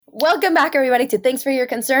Welcome back, everybody, to Thanks for Your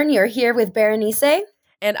Concern. You're here with Berenice.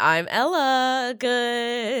 And I'm Ella.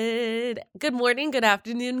 Good morning, good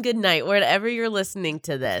afternoon, good night, wherever you're listening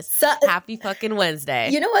to this. Happy fucking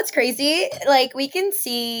Wednesday. You know what's crazy? Like, we can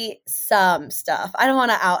see some stuff. I don't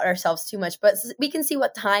want to out ourselves too much, but we can see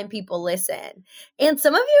what time people listen. And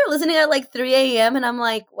some of you are listening at like 3 a.m. and I'm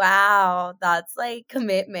like, wow, that's like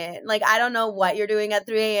commitment. Like, I don't know what you're doing at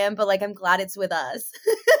 3 a.m., but like, I'm glad it's with us.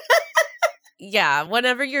 Yeah,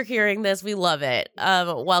 whenever you're hearing this, we love it.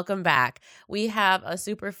 Welcome back. We have a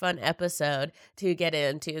super fun episode to get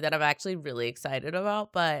into that I'm actually really excited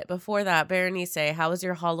about. But before that, Berenice, how was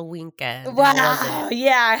your Halloween weekend? Wow,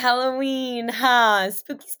 yeah, Halloween, huh?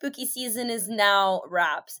 Spooky season is now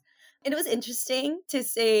wraps. It was interesting, to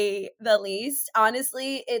say the least.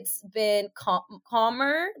 Honestly, it's been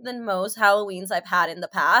calmer than most Halloweens I've had in the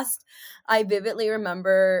past. I vividly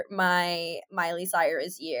remember my Miley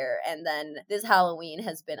Cyrus year, and then this Halloween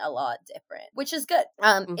has been a lot different, which is good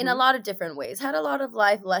in a lot of different ways. Had a lot of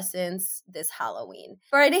life lessons this Halloween.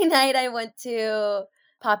 Friday night, I went to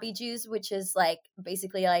Poppy Juice, which is like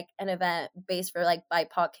basically like an event based for like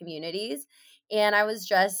BIPOC communities. And I was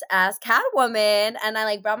dressed as Catwoman, and I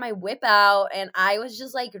like brought my whip out, and I was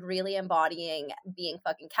just like really embodying being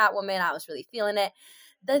fucking Catwoman. I was really feeling it.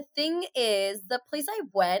 The thing is, the place I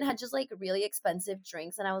went had just like really expensive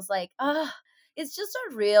drinks, and I was like, it's just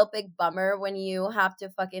a real big bummer when you have to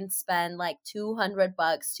fucking spend like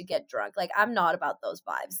 $200 to get drunk. Like, I'm not about those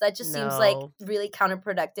vibes. That just seems like really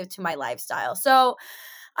counterproductive to my lifestyle. So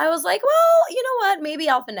I was like, well, you know what? Maybe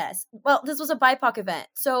I'll finesse. Well, this was a BIPOC event.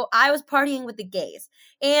 So I was partying with the gays.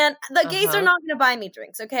 And the gays are not going to buy me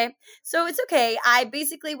drinks, okay? So it's okay. I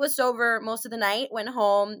basically was sober most of the night, went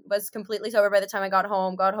home, was completely sober by the time I got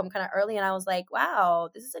home kind of early. And I was like, wow,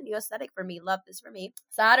 this is a new aesthetic for me. Love this for me.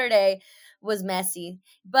 Saturday was messy.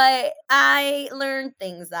 But I learned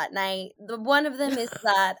things that night. One of them is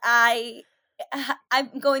that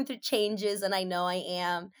I'm going through changes, and I know I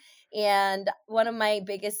am. And one of my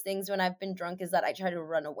biggest things when I've been drunk is that I try to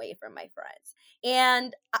run away from my friends.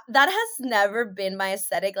 And that has never been my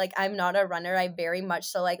aesthetic. Like, I'm not a runner. I very much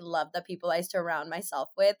so like love the people I surround myself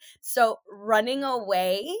with. So running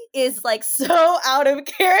away is like so out of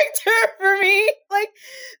character for me. Like,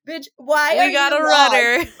 bitch, why are you lost? We got a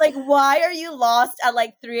runner. Like, why are you lost at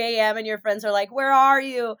like 3 a.m. and your friends are like, where are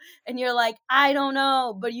you? And you're like, I don't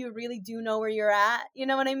know, but you really do know where you're at. You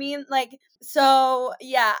know what I mean? Like, so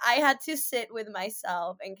yeah, I had to sit with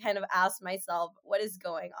myself and kind of ask myself, what is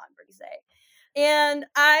going on, Berenice? And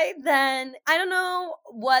I don't know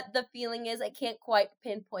what the feeling is. I can't quite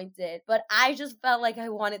pinpoint it, but I just felt like I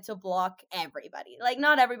wanted to block everybody. Like,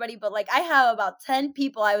 not everybody, but like I have about 10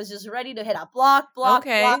 people I was just ready to hit a block.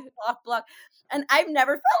 And I've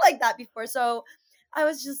never felt like that before. So I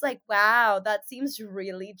was just like, wow, that seems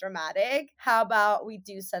really dramatic. How about we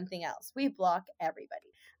do something else? We block everybody.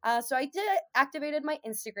 So I activated my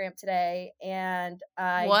Instagram today, and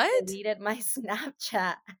I deleted my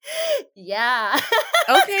Snapchat. Yeah.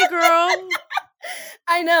 Okay, girl.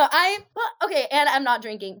 I know. Okay, and I'm not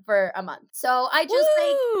drinking for a month. So I just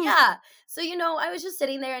yeah. So, you know, I was just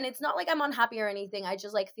sitting there, and it's not like I'm unhappy or anything. I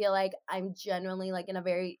just like feel like I'm genuinely like in a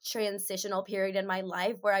very transitional period in my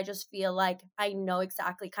life where I just feel like I know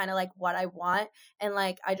exactly kind of like what I want, and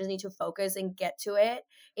like I just need to focus and get to it.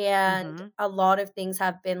 And a lot of things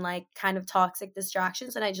have been like kind of toxic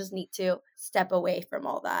distractions, and I just need to step away from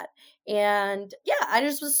all that. And yeah, I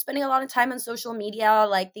just was spending a lot of time on social media,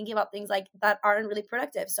 like thinking about things like that aren't really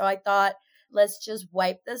productive. So I thought, let's just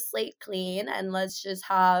wipe the slate clean, and let's just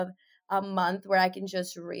have a month where I can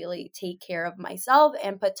just really take care of myself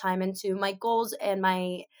and put time into my goals and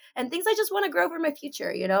things I just want to grow for my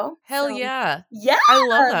future, you know? Hell yeah. Yeah. I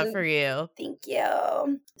love that for you. Thank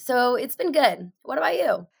you. So it's been good. What about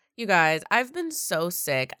you? You guys, I've been so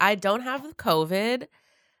sick. I don't have COVID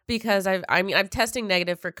because I'm testing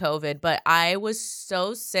negative for COVID, but I was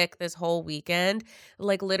so sick this whole weekend.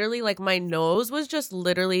 Like, literally, like my nose was just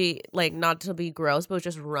literally like, not to be gross, but was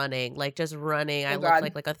just running. I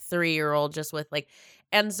looked like a 3-year-old just with like,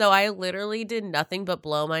 and so I literally did nothing but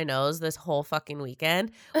blow my nose this whole fucking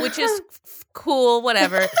weekend, which is cool,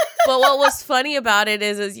 whatever. But what was funny about it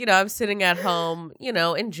is, you know, I'm sitting at home, you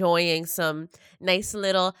know, enjoying some nice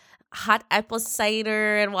little hot apple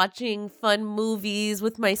cider and watching fun movies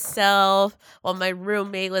with myself while my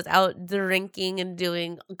roommate was out drinking and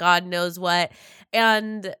doing God knows what.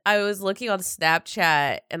 And I was looking on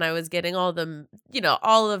Snapchat, and I was getting all the, you know,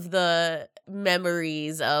 all of the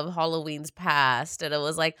memories of Halloween's past. And it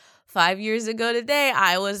was like 5 years ago today,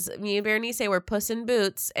 me and Berenice were Puss in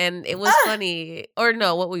Boots, and it was funny. Or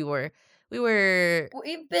no, what we were.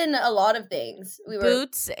 We've been a lot of things. We were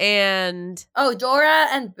Boots and Dora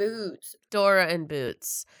and Boots. Dora and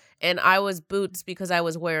Boots. And I was Boots because I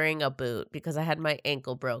was wearing a boot because I had my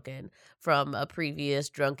ankle broken from a previous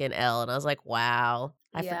drunken L. And I was like, wow,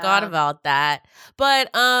 I forgot about that. But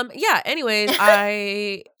yeah, anyways,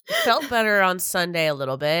 I felt better on Sunday a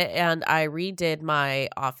little bit and I redid my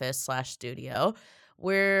office/studio.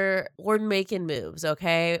 We're making moves,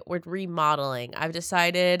 okay? We're remodeling. I've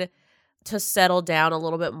decided to settle down a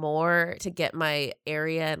little bit more to get my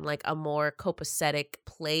area in like a more copacetic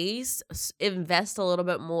place, invest a little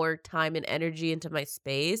bit more time and energy into my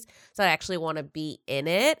space so I actually want to be in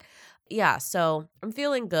it. Yeah, so I'm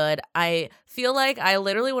feeling good. I feel like I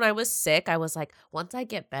literally, when I was sick, I was like, once I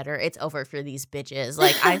get better, it's over for these bitches.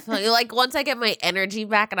 Like, I feel like once I get my energy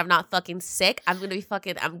back and I'm not fucking sick, I'm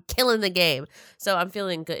killing the game. So I'm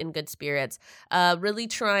feeling good, in good spirits. Really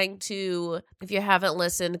trying to, if you haven't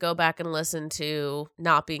listened, go back and listen to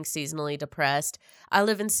Not Being Seasonally Depressed. I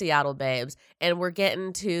live in Seattle, babes, and we're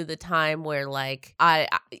getting to the time where like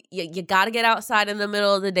you got to get outside in the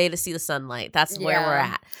middle of the day to see the sunlight. That's where we're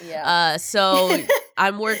at. Yeah. So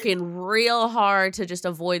I'm working real hard to just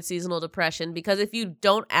avoid seasonal depression because if you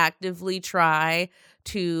don't actively try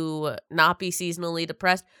to not be seasonally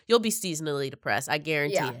depressed, you'll be seasonally depressed. I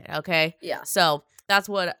guarantee it. Okay. Yeah. So that's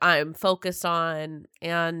what I'm focused on.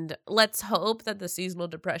 And let's hope that the seasonal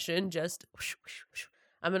depression just,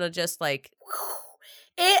 I'm going to just like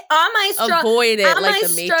avoid it am like I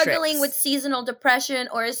the Matrix. Struggling with seasonal depression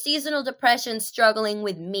or is seasonal depression struggling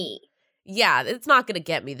with me? Yeah, it's not going to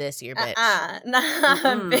get me this year, bitch.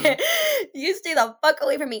 Nah, you stay the fuck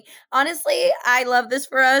away from me. Honestly, I love this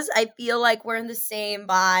for us. I feel like we're in the same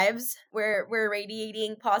vibes. We're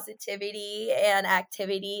radiating positivity and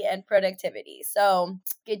activity and productivity. So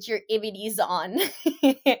get your IVDs on.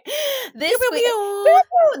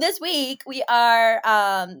 This week we are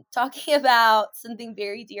talking about something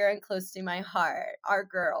very dear and close to my heart. Our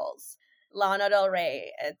girls, Lana Del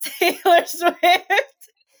Rey and Taylor Swift.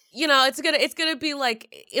 You know, it's gonna be like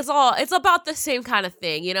it's about the same kind of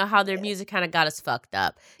thing. You know how their music kind of got us fucked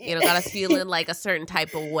up. You know, got us feeling like a certain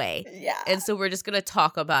type of way. Yeah. And so we're just gonna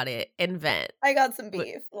talk about it and vent. I got some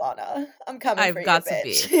beef, Lana. I'm coming. I've for got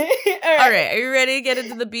you, some bitch. beef. All right, are you ready to get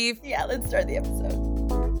into the beef? Yeah, let's start the episode.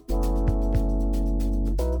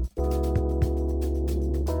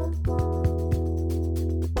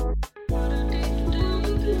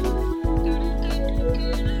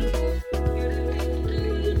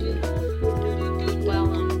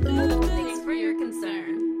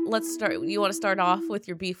 Let's start. You want to start off with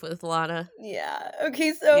your beef with Lana? Yeah.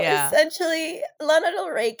 Okay, so essentially, Lana Del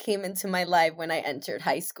Rey came into my life when I entered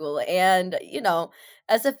high school. And, you know,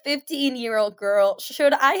 as a 15-year-old girl,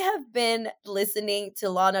 should I have been listening to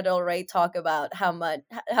Lana Del Rey talk about how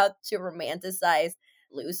to romanticize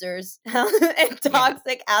losers and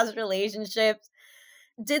toxic ass relationships?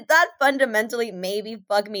 Did that fundamentally maybe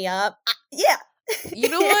fuck me up? Yeah. You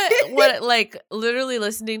know what like literally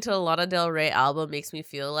listening to a Lana Del Rey album makes me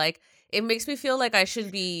feel like? It makes me feel like I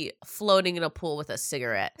should be floating in a pool with a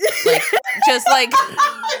cigarette. Like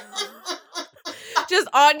just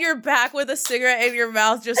on your back with a cigarette in your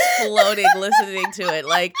mouth, just floating, listening to it.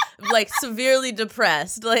 Like severely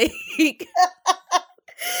depressed. Like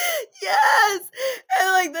yes.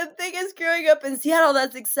 And like the thing is, growing up in Seattle,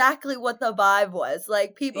 that's exactly what the vibe was.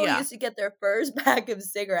 Like people used to get their first pack of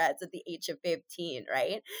cigarettes at the age of 15,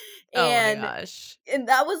 right? And, oh my gosh. And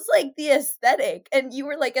that was like the aesthetic. And you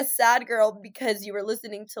were like a sad girl because you were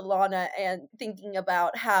listening to Lana and thinking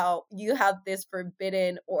about how you have this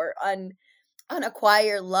forbidden or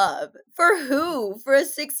unacquired love. For who? For a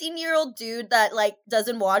 16-year-old dude that like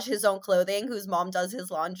doesn't wash his own clothing, whose mom does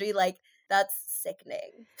his laundry. Like that's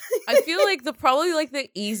sickening. I feel like the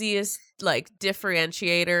easiest like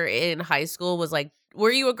differentiator in high school was like, were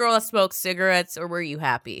you a girl that smoked cigarettes or were you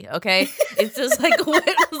happy? Okay, it's just like one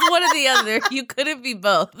or the other. You couldn't be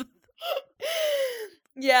both.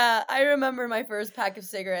 Yeah, I remember my first pack of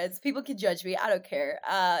cigarettes. People can judge me. I don't care.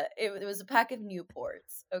 It was a pack of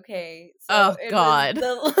Newports. Okay. So God.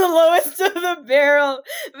 The lowest of the barrel.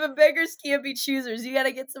 The beggars can't be choosers. You got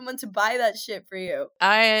to get someone to buy that shit for you.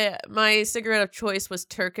 My cigarette of choice was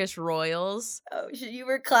Turkish Royals. Oh, you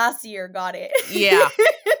were classier. Got it. Yeah.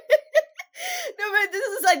 No, but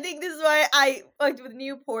I think this is why I fucked with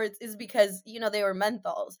Newports is because, you know, they were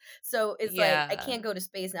menthols. So it's like, I can't go to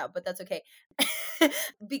space now, but that's okay.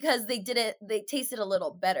 because they tasted a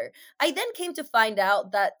little better. I then came to find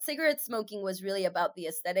out that cigarette smoking was really about the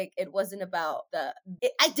aesthetic. It wasn't about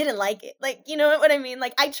I didn't like it. Like, you know what I mean?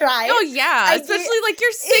 Like, I tried. Oh yeah, I especially like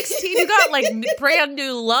you're 16, you got like brand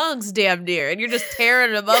new lungs damn near, and you're just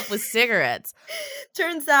tearing them up with cigarettes.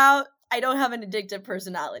 Turns out I don't have an addictive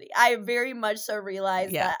personality. I very much so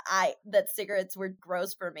realized that cigarettes were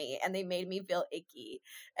gross for me and they made me feel icky.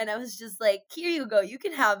 And I was just like, here you go. You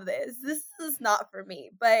can have this. This is not for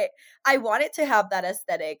me. But I wanted to have that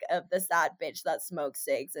aesthetic of the sad bitch that smokes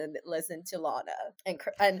cigs and listen to Lana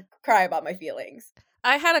and cry about my feelings.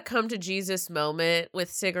 I had a come to Jesus moment with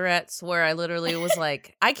cigarettes where I literally was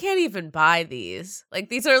like, I can't even buy these. Like,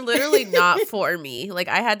 these are literally not for me. Like,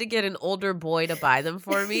 I had to get an older boy to buy them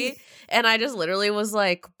for me. And I just literally was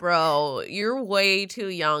like, bro, you're way too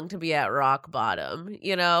young to be at rock bottom,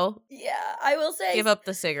 you know? Yeah, I will say. Give up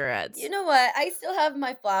the cigarettes. You know what? I still have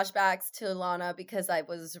my flashbacks to Lana because I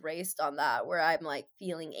was raised on that, where I'm like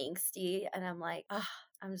feeling angsty and I'm like,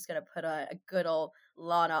 I'm just going to put on a good old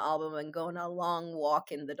Lana album and go on a long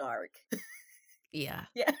walk in the dark. Yeah.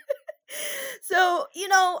 Yeah. So, you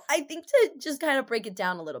know, I think to just kind of break it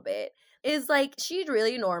down a little bit is like she'd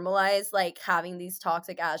really normalize like having these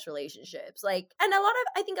toxic ass relationships. Like, and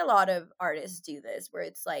I think a lot of artists do this where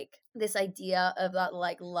it's like this idea of that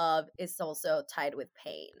like love is also tied with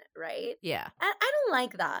pain, right? Yeah. And I don't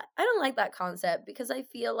like that. I don't like that concept because I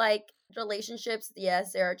feel like relationships,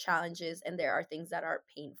 yes, there are challenges and there are things that are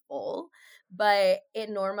painful, but it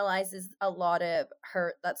normalizes a lot of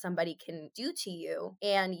hurt that somebody can do to you,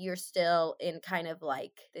 and you're still in kind of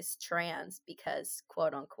like this trance because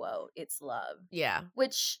quote unquote it's love. Yeah.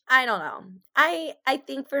 Which I don't know. I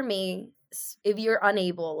think for me, if you're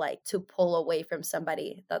unable like to pull away from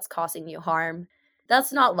somebody that's causing you harm,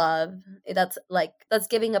 that's not love. That's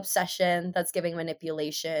giving obsession, that's giving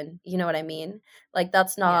manipulation. You know what I mean? Like,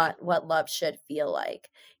 that's not what love should feel like.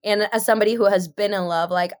 And as somebody who has been in love,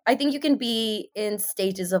 like, I think you can be in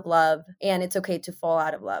stages of love and it's okay to fall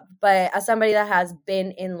out of love. But as somebody that has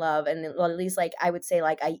been in love, and at least like I would say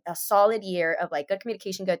like a solid year of like good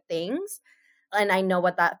communication, good things, and I know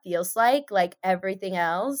what that feels like everything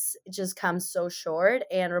else just comes so short,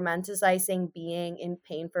 and romanticizing being in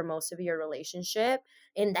pain for most of your relationship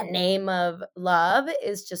in the name of love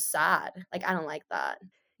is just sad. Like, I don't like that.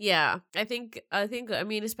 Yeah, I think, I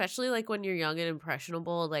mean, especially like when you're young and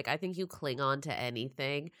impressionable, like I think you cling on to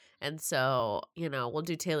anything. And so, you know, we'll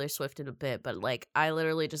do Taylor Swift in a bit, but like I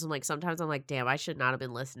literally just am like, sometimes I'm like, damn, I should not have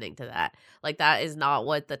been listening to that. Like, that is not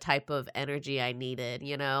what the type of energy I needed,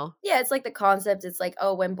 you know? Yeah, it's like the concept. It's like,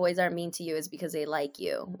 oh, when boys are mean to you, it's because they like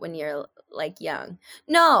you when you're like young.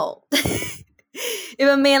 No. If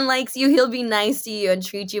a man likes you, he'll be nice to you and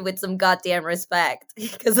treat you with some goddamn respect,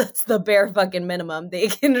 because that's the bare fucking minimum they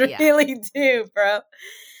can really do, bro.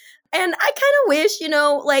 And I kind of wish, you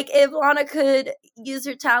know, like if Lana could use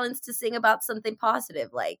her talents to sing about something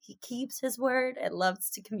positive, like he keeps his word and loves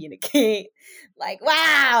to communicate. Like,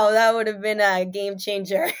 wow, that would have been a game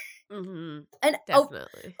changer. Mm-hmm. And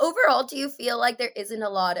definitely. Overall, do you feel like there isn't a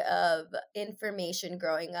lot of information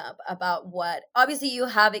growing up about what, obviously you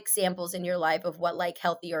have examples in your life of what like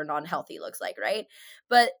healthy or non-healthy looks like, right?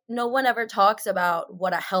 But no one ever talks about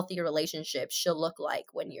what a healthy relationship should look like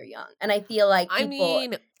when you're young. And I feel like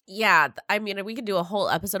yeah, I mean, we could do a whole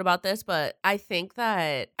episode about this, but I think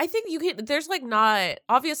you can, there's like not,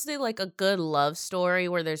 obviously like a good love story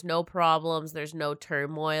where there's no problems, there's no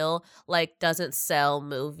turmoil, like doesn't sell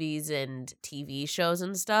movies and TV shows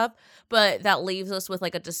and stuff, but that leaves us with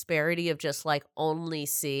like a disparity of just like only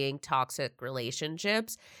seeing toxic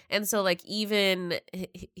relationships. And so like even,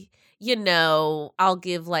 you know, I'll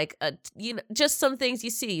give like just some things you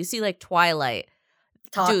see like Twilight.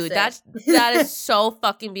 Toxic. Dude, that is so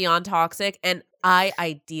fucking beyond toxic, and I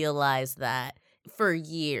idealize that for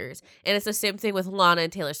years. And it's the same thing with Lana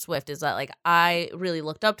and Taylor Swift, is that like I really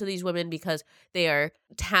looked up to these women because they are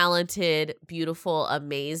talented, beautiful,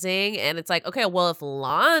 amazing. And it's like, okay, well, if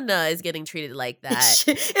Lana is getting treated like that,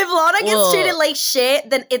 if Lana gets treated like shit,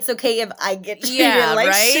 then it's okay if I get treated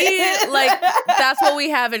like shit. Like, that's what we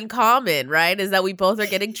have in common, right? Is that we both are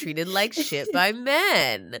getting treated like shit by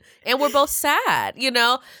men. And we're both sad, you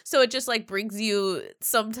know? So it just like brings you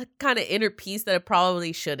some kind of inner peace that it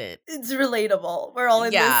probably shouldn't. It's relatable. We're all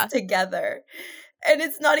in this together. And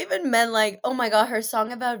it's not even men like, oh my God, her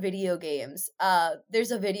song about video games.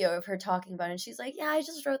 There's a video of her talking about it. And she's like, yeah, I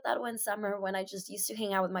just wrote that one summer when I just used to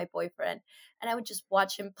hang out with my boyfriend. And I would just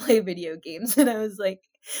watch him play video games. And I was like,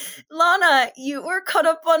 Lana, you were caught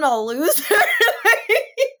up on a loser.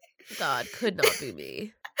 God, could not be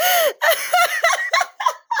me.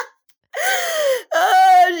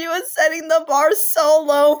 god, she was setting the bar so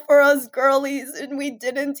low for us girlies, and we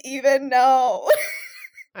didn't even know.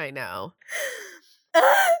 I know.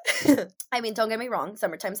 I mean, don't get me wrong,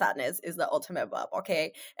 Summertime Sadness is the ultimate bop,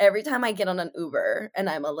 okay? Every time I get on an Uber and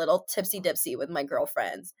I'm a little tipsy-dipsy with my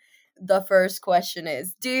girlfriends, the first question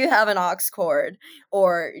is, do you have an aux cord?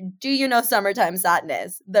 Or do you know Summertime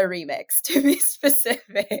Sadness, the remix, to be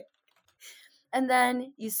specific? And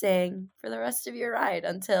then you sing for the rest of your ride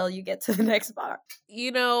until you get to the next bar.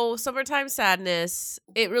 You know, Summertime Sadness,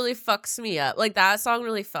 it really fucks me up. Like, that song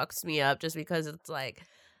really fucks me up just because it's like,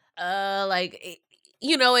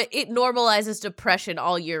 it normalizes depression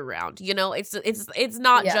all year round. You know, it's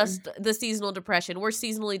not just the seasonal depression. We're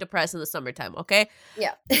seasonally depressed in the summertime, okay?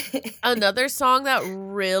 Yeah. Another song that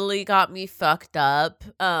really got me fucked up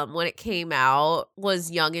when it came out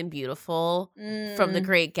was Young and Beautiful from The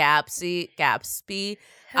Great Gatsby.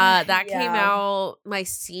 That came out my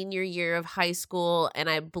senior year of high school, and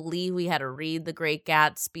I believe we had to read The Great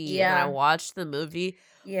Gatsby, and I watched the movie.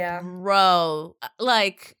 Yeah. Bro,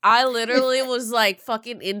 like, I literally was, like,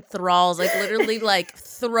 fucking enthralled. Like, literally, like,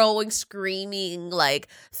 throwing, screaming, like,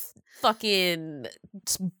 fucking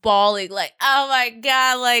bawling. Like, oh, my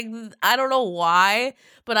God. Like, I don't know why,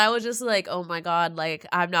 but I was just like, oh, my God. Like,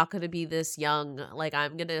 I'm not going to be this young. Like,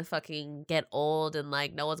 I'm going to fucking get old, and,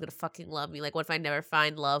 like, no one's going to fucking love me. Like, what if I never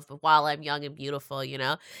find love while I'm young and beautiful, you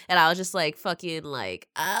know? And I was just, like, fucking, like,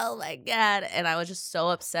 oh, my God. And I was just so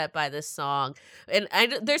upset by this song. And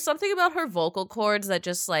there's something about her vocal cords that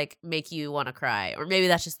just, like, make you want to cry. Or maybe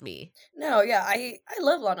that's just me. No, yeah, I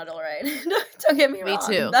love Lana Del Rey. Don't get me wrong. Me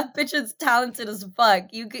too. That bitch is talented as fuck.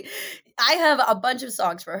 I have a bunch of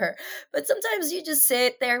songs for her. But sometimes you just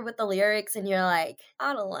sit there with the lyrics and you're like,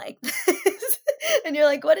 I don't like this. And you're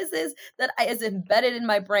like, what is this that is embedded in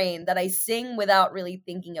my brain that I sing without really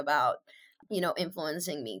thinking about,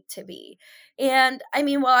 influencing me to be. And I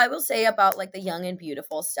mean, well, I will say about like the Young and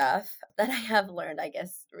Beautiful stuff that I have learned, I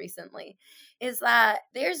guess, recently, is that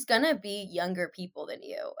there's gonna be younger people than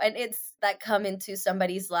you. And it's that come into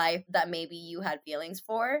somebody's life that maybe you had feelings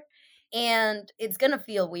for. And it's gonna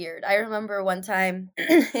feel weird. I remember one time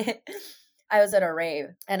I was at a rave,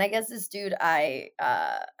 and I guess this dude I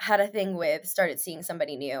had a thing with started seeing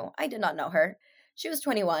somebody new. I did not know her. She was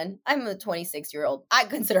 21. I'm a 26-year-old. I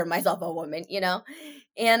consider myself a woman,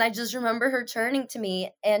 And I just remember her turning to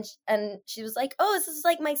me, and she was like, oh, this is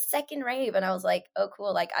like my second rave. And I was like, oh,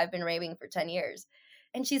 cool. Like, I've been raving for 10 years.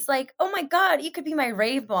 And she's like, oh my God, you could be my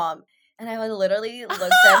rave mom. And I literally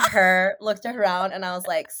looked around, and I was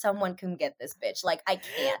like, someone can get this bitch. Like, I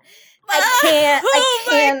can't. Oh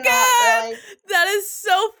my God. Really. That is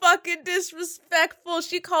so fucking disrespectful.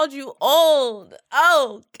 She called you old.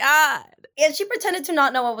 Oh, God. And she pretended to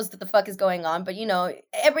not know what the fuck is going on. But,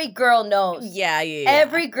 every girl knows. Yeah.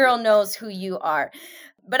 Every girl knows who you are.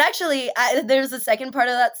 But actually, there's a second part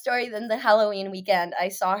of that story. Then the Halloween weekend, I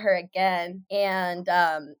saw her again. And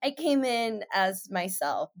I came in as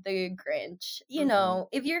myself, the Grinch.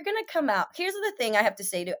 If you're going to come out, here's the thing I have to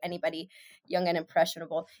say to anybody young and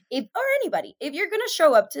impressionable, if you're going to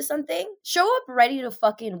show up to something, show up ready to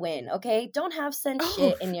fucking win, okay? Don't have some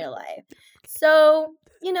shit in your life. So,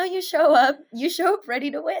 you show up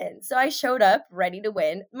ready to win. So I showed up ready to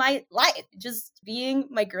win my life, just being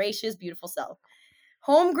my gracious, beautiful self.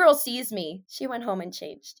 Homegirl sees me. She went home and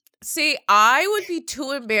changed. See, I would be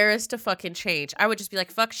too embarrassed to fucking change. I would just be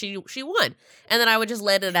like, fuck, she won. And then I would just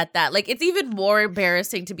let it at that. Like, it's even more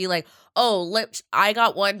embarrassing to be like, oh, I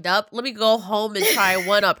got one up. Let me go home and try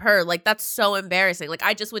one up her. Like, that's so embarrassing. Like,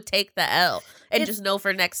 I just would take the L and just know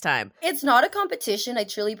for next time. It's not a competition. I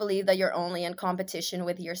truly believe that you're only in competition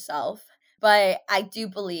with yourself. But I do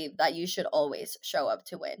believe that you should always show up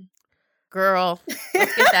to win. Girl,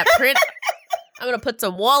 let's get that print. I'm going to put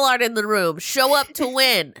some wall art in the room. Show up to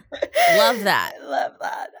win. Love that. I love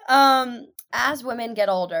that. As women get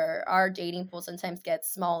older, our dating pool sometimes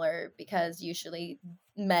gets smaller because usually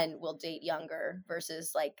men will date younger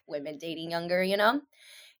versus like women dating younger,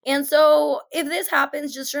 And so if this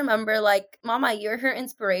happens, just remember, like, mama, you're her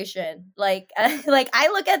inspiration. Like I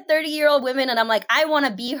look at 30-year-old women and I'm like, I want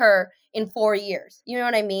to be her in 4 years. You know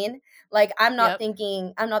what I mean? Like, I'm not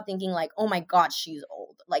thinking like, oh my God, she's old.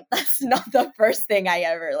 Like, that's not the first thing I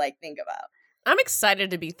ever like think about. I'm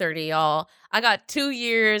excited to be 30, y'all. I got 2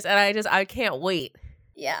 years and I can't wait.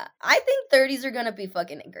 Yeah, I think 30s are going to be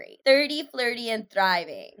fucking great. 30, flirty, and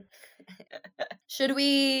thriving. Should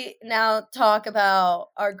we now talk about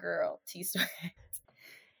our girl, T Swift?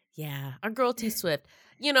 Yeah, our girl T Swift.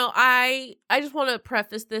 I just want to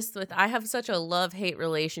preface this with I have such a love-hate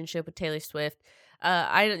relationship with Taylor Swift.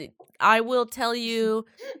 I will tell you,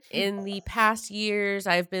 in the past years,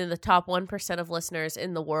 I've been the top 1% of listeners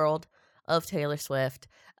in the world of Taylor Swift.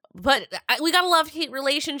 But we got a love-hate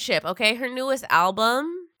relationship, okay? Her newest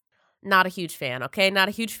album, not a huge fan, okay? Not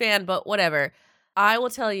a huge fan, but whatever. I will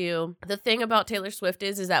tell you, the thing about Taylor Swift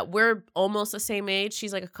is that we're almost the same age.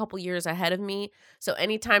 She's like a couple years ahead of me. So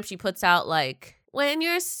anytime she puts out like, when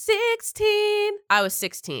you're 16, I was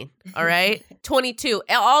 16, all right? 22.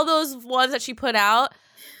 All those ones that she put out,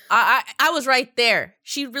 I was right there.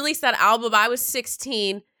 She released that album, I was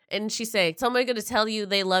 16, and she's saying, somebody gonna tell you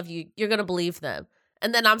they love you, you're gonna believe them.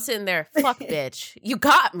 And then I'm sitting there, fuck bitch, you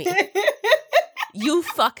got me. You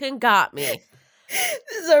fucking got me.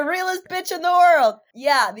 This is the realest bitch in the world.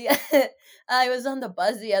 Yeah, I was on the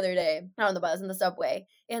bus the other day, not on the bus, in the subway,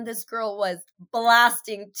 and this girl was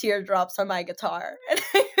blasting Teardrops on my guitar. And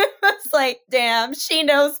I was like, damn, she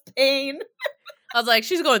knows pain. I was like,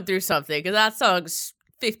 she's going through something, because that song's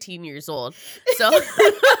 15 years old. So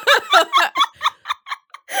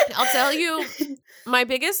I'll tell you, my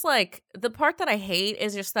biggest, like, the part that I hate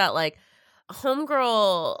is just that, like,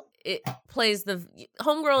 Homegirl is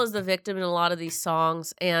the victim in a lot of these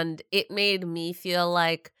songs, and it made me feel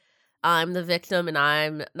like I'm the victim and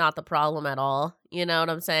I'm not the problem at all. You know what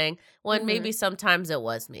I'm saying? When maybe sometimes it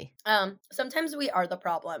was me. Sometimes we are the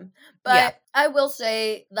problem, but yeah. I will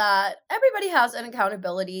say that everybody has an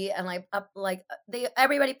accountability, and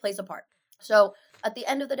everybody plays a part. So at the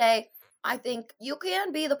end of the day, I think you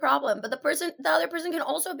can be the problem, but the other person can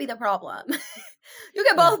also be the problem. You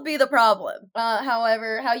can both be the problem.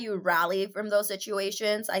 However, how you rally from those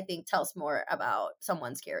situations, I think, tells more about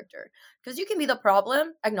someone's character. Because you can be the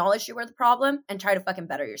problem, acknowledge you were the problem, and try to fucking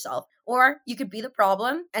better yourself. Or you could be the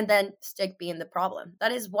problem and then stick being the problem.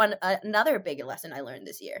 That is another big lesson I learned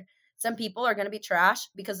this year. Some people are going to be trash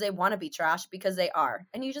because they want to be trash because they are.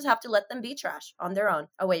 And you just have to let them be trash on their own,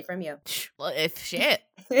 away from you. Well, if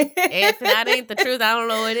that ain't the truth, I don't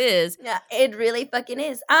know what it is. Yeah, it really fucking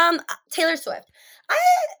is. Taylor Swift.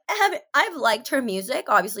 I've liked her music.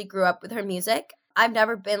 Obviously grew up with her music. I've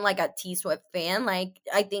never been like a T Swift fan. Like,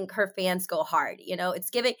 I think her fans go hard. You know,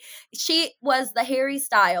 she was the Harry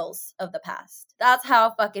Styles of the past. That's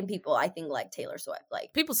how fucking people, I think, like Taylor Swift.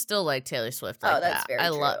 Like, people still like Taylor Swift like that's that. Very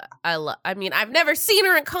true. I mean, I've never seen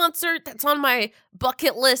her in concert. That's on my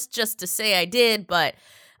bucket list just to say I did, but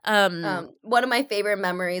one of my favorite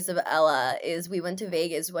memories of Ella is we went to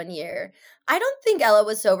Vegas one year. I don't think Ella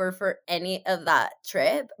was sober for any of that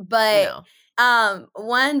trip, but no.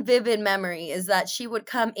 One vivid memory is that she would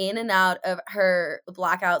come in and out of her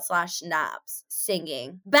blackout / naps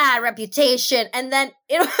singing Bad Reputation, and then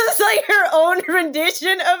it was like her own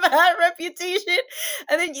rendition of Bad Reputation,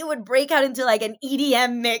 and then you would break out into like an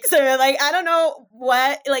EDM mix, or like, I don't know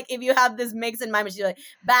what, like, if you have this mix in mind, but she's like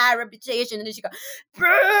Bad Reputation, and then she go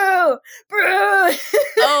brew.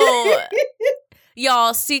 Oh,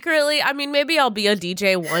 y'all, secretly, I mean, maybe I'll be a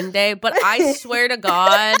DJ one day, but I swear to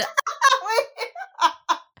God,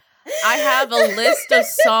 I have a list of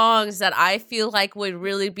songs that I feel like would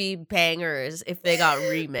really be bangers if they got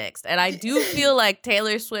remixed. And I do feel like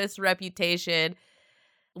Taylor Swift's Reputation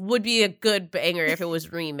would be a good banger if it was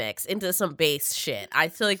remixed into some bass shit. I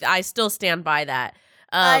feel like I still stand by that.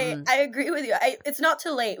 I agree with you. It's not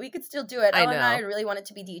too late. We could still do it. I Ella know. and I really wanted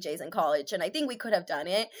to be DJs in college, and I think we could have done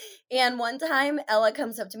it. And one time, Ella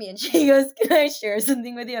comes up to me and she goes, "Can I share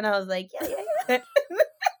something with you?" And I was like, yeah.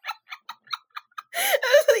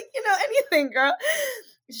 I was like, anything, girl.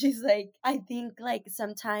 She's like, I think like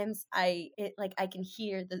sometimes I can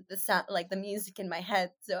hear the sound, like the music in my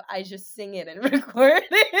head, so I just sing it and record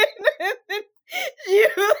it. And then she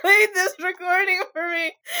played this recording for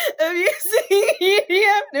me of you singing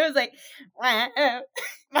EDM, and it was like, wow.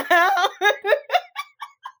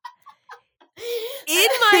 In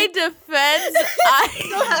my defense, I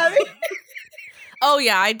still have it. Oh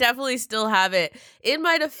yeah, I definitely still have it. In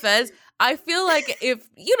my defense, I feel like if,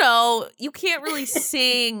 you can't really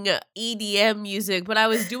sing EDM music, but I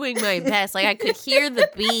was doing my best. Like, I could hear the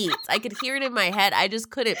beats. I could hear it in my head. I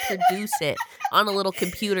just couldn't produce it on a little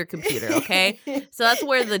computer, okay? So that's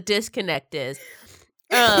where the disconnect is.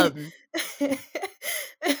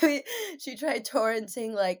 She tried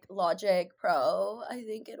torrenting, like, Logic Pro, I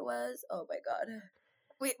think it was. Oh, my God.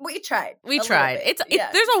 We tried. We tried.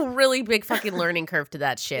 There's a really big fucking learning curve to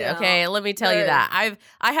that shit. Yeah, okay, let me tell you that.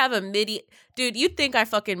 I have a MIDI. Dude, you'd think I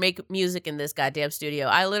fucking make music in this goddamn studio.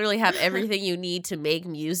 I literally have everything you need to make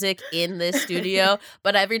music in this studio.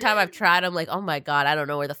 But every time I've tried, I'm like, oh my God, I don't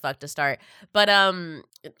know where the fuck to start. But now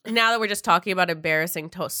that we're just talking about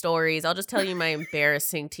embarrassing stories, I'll just tell you my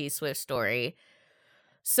embarrassing T Swift story.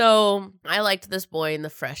 So I liked this boy in the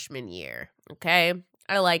freshman year. Okay.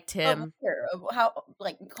 I liked him. How,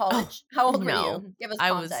 like, college? How old were No. you? Give us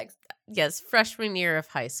I was, context. yes, freshman year of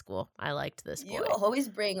high school. I liked this boy. You always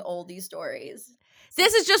bring oldie stories.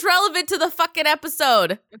 This is just relevant to the fucking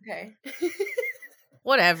episode. Okay.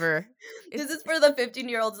 Whatever. This is for the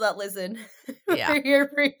 15-year-olds that listen. Yeah. We're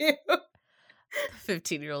here for you.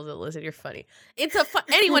 15-year-olds that listen, you're funny.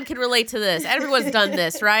 Anyone can relate to this. Everyone's done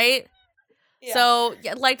this, right? Yeah. So,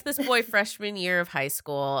 yeah, liked this boy freshman year of high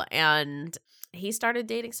school, and he started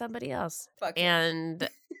dating somebody else. Fuck him. And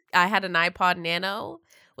I had an iPod Nano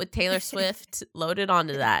with Taylor Swift loaded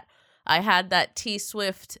onto that. I had that T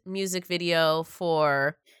Swift music video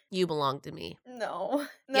for You Belong to Me. No.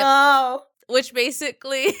 Yep. No. Which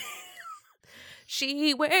basically,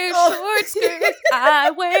 she wears short skirts,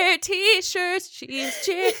 I wear t-shirts, she's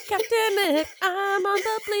cheer captain and I'm on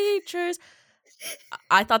the bleachers.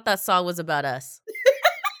 I thought that song was about us.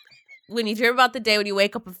 When you dream about the day when you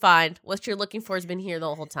wake up and find what you're looking for has been here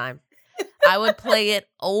the whole time. I would play it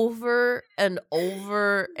over and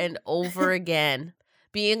over and over again,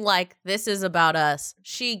 being like, this is about us.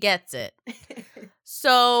 She gets it.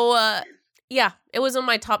 So, yeah, it was on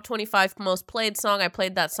my top 25 most played song. I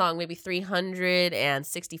played that song maybe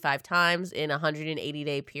 365 times in a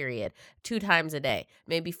 180-day period, 2 times a day,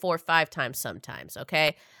 maybe 4 or 5 times sometimes,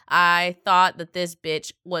 okay? I thought that this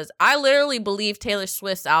bitch I literally believed Taylor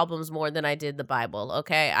Swift's albums more than I did the Bible,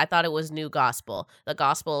 okay? I thought it was new gospel, the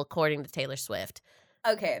gospel according to Taylor Swift.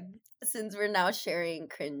 Okay, since we're now sharing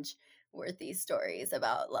cringe-worthy stories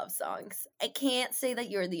about love songs, I can't say that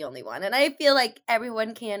you're the only one. And I feel like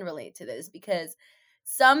everyone can relate to this because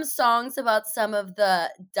some songs about some of the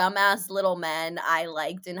dumbass little men I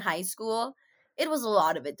liked in high school, it was a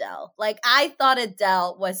lot of Adele. Like, I thought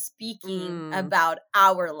Adele was speaking about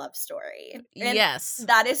our love story. And yes.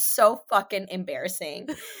 that is so fucking embarrassing.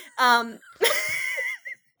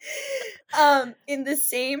 In the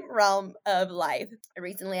same realm of life,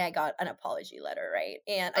 recently I got an apology letter, right?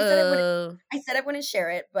 And I said I wouldn't share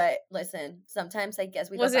it, but listen, sometimes I guess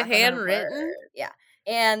we was it handwritten? Yeah.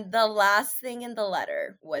 And the last thing in the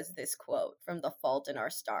letter was this quote from The Fault in Our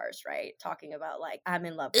Stars, right? Talking about, like, I'm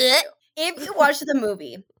in love with you. If you watch the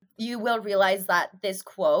movie, you will realize that this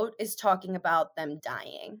quote is talking about them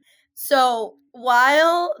dying. So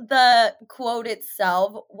while the quote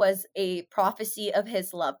itself was a prophecy of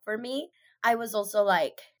his love for me, I was also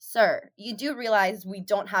like, sir, you do realize we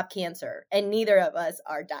don't have cancer and neither of us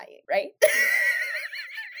are dying, right?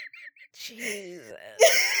 Jesus.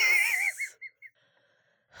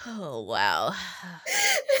 Oh, wow.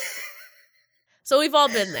 So we've all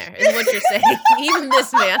been there, is what you're saying. Even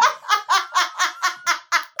this man.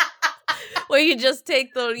 Where you just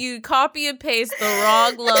you copy and paste the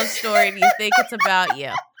wrong love story and you think it's about you.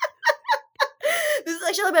 This is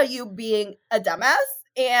actually about you being a dumbass,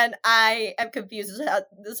 and I am confused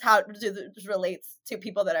as how this relates to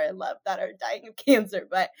people that are in love that are dying of cancer,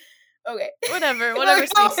 but okay. Whatever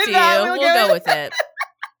speaks to you. We'll go with it.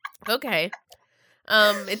 Okay.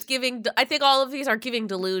 It's giving, I think all of these are giving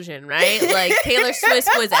delusion, right? Like, Taylor Swift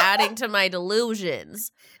was adding to my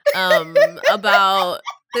delusions about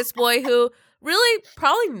this boy who really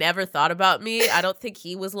probably never thought about me. I don't think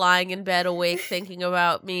he was lying in bed awake thinking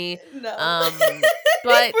about me. No.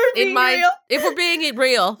 But if we're being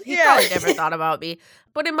real, he probably never thought about me.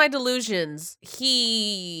 But in my delusions,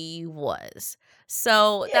 he was.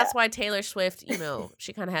 So that's why Taylor Swift,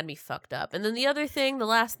 she kind of had me fucked up. And then the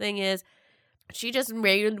last thing is, she just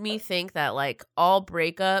made me think that, like, all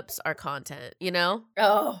breakups are content,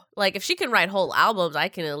 Oh. Like, if she can write whole albums, I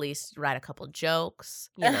can at least write a couple jokes,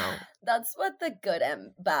 That's what the good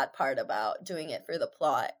and bad part about doing it for the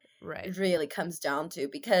plot really comes down to,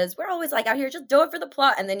 because we're always like out here, just do it for the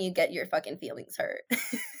plot, and then you get your fucking feelings hurt.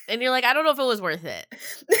 And you're like, I don't know if it was worth it.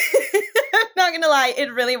 I'm not gonna lie,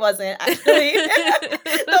 it really wasn't, actually.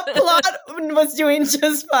 The plot was doing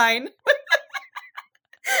just fine.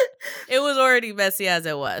 It was already messy as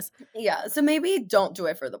it was. Yeah, so maybe don't do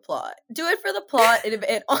it for the plot. Do it for the plot if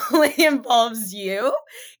it only involves you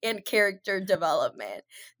and character development.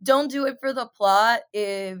 Don't do it for the plot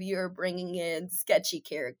if you're bringing in sketchy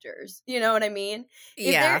characters. You know what I mean?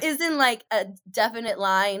 Yeah. If there isn't, like, a definite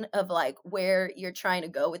line of, like, where you're trying to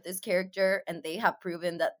go with this character and they have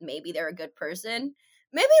proven that maybe they're a good person,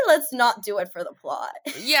 maybe let's not do it for the plot.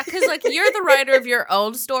 Yeah, because, like, you're the writer of your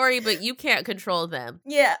own story, but you can't control them.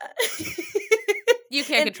 Yeah. You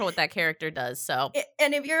can't control what that character does, so.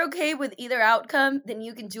 And if you're okay with either outcome, then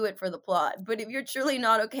you can do it for the plot. But if you're truly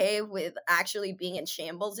not okay with actually being in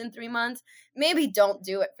shambles in 3 months, maybe don't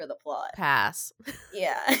do it for the plot. Pass.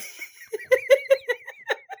 Yeah.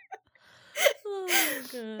 Oh,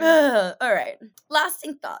 God. All right.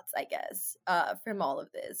 Lasting thoughts, I guess, from all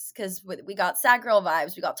of this. Because we got sad girl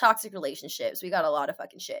vibes, we got toxic relationships, we got a lot of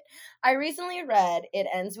fucking shit. I recently read It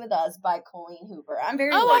Ends With Us by Colleen Hoover. I'm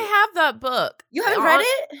very late. I have that book. You haven't read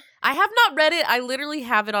it? I have not read it. I literally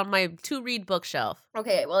have it on my to-read bookshelf.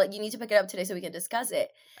 Okay, well, you need to pick it up today so we can discuss it.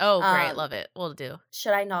 Oh, great. Love it. We'll do.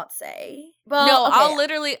 Should I not say? Well, no,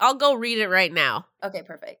 okay. I'll go read it right now. Okay,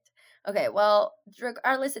 perfect. Okay, well,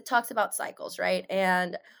 regardless, it talks about cycles, right?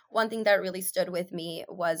 And one thing that really stood with me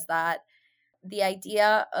was that the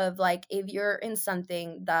idea of like, if you're in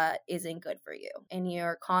something that isn't good for you and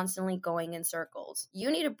you're constantly going in circles,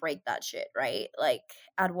 you need to break that shit, right? Like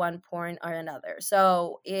at one point or another.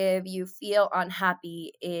 So if you feel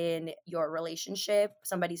unhappy in your relationship,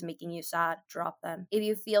 somebody's making you sad, drop them. If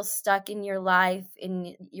you feel stuck in your life,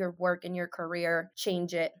 in your work, in your career,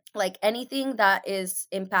 change it. Like anything that is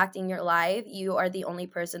impacting your life, you are the only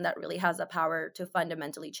person that really has the power to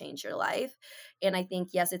fundamentally change your life. And I think,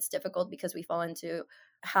 yes, it's difficult because we fall into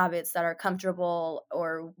habits that are comfortable,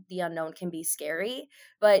 or the unknown can be scary.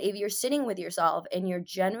 But if you're sitting with yourself and you're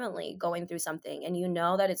genuinely going through something and you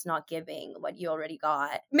know that it's not giving what you already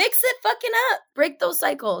got, mix it fucking up. Break those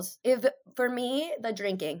cycles. If for me, the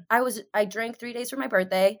drinking, I drank 3 days for my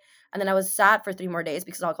birthday, and then I was sad for 3 more days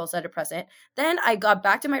because alcohol is a depressant. Then I got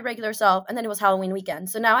back to my regular self, and then it was Halloween weekend.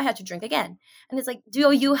 So now I had to drink again. And it's like,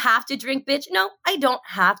 do you have to drink, bitch? No, I don't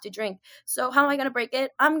have to drink. So how am I going to break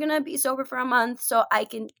it? I'm going to be sober for a month so I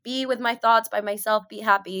can be with my thoughts by myself, be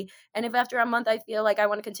happy. And if after a month I feel like I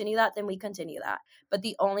want to continue that, then we continue that. But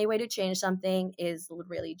the only way to change something is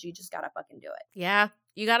really, you just got to fucking do it. Yeah.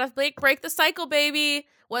 You got to break the cycle, baby,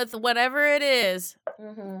 with whatever it is.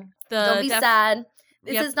 Mm-hmm. Don't be sad.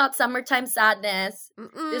 This is not summertime sadness.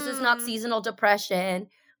 Mm-mm. This is not seasonal depression.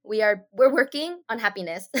 We're working on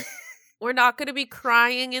happiness. We're not going to be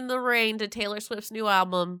crying in the rain to Taylor Swift's new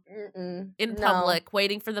album in public,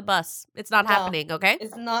 waiting for the bus. It's not happening, okay?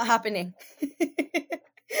 It's not happening.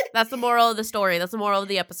 That's the moral of the story. That's the moral of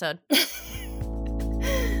the episode.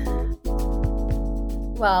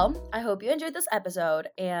 Well, I hope you enjoyed this episode,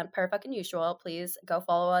 and per fucking usual, please go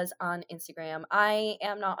follow us on Instagram. I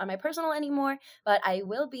am not on my personal anymore, but I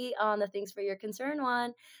will be on the Things for Your Concern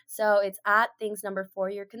one. So it's at things number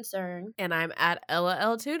 4 your concern. And I'm at Ella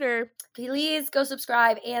L. Tudor. Please go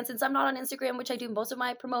subscribe. And since I'm not on Instagram, which I do most of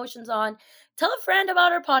my promotions on, tell a friend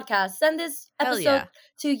about our podcast. Send this episode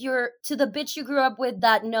to the bitch you grew up with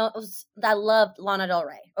that loved Lana Del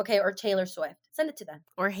Rey, okay, or Taylor Swift. Send it to them.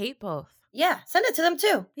 Or hate both. Yeah, send it to them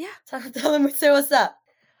too. Yeah. Tell them we say what's up.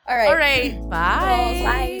 All right.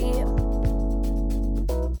 Bye. Bye.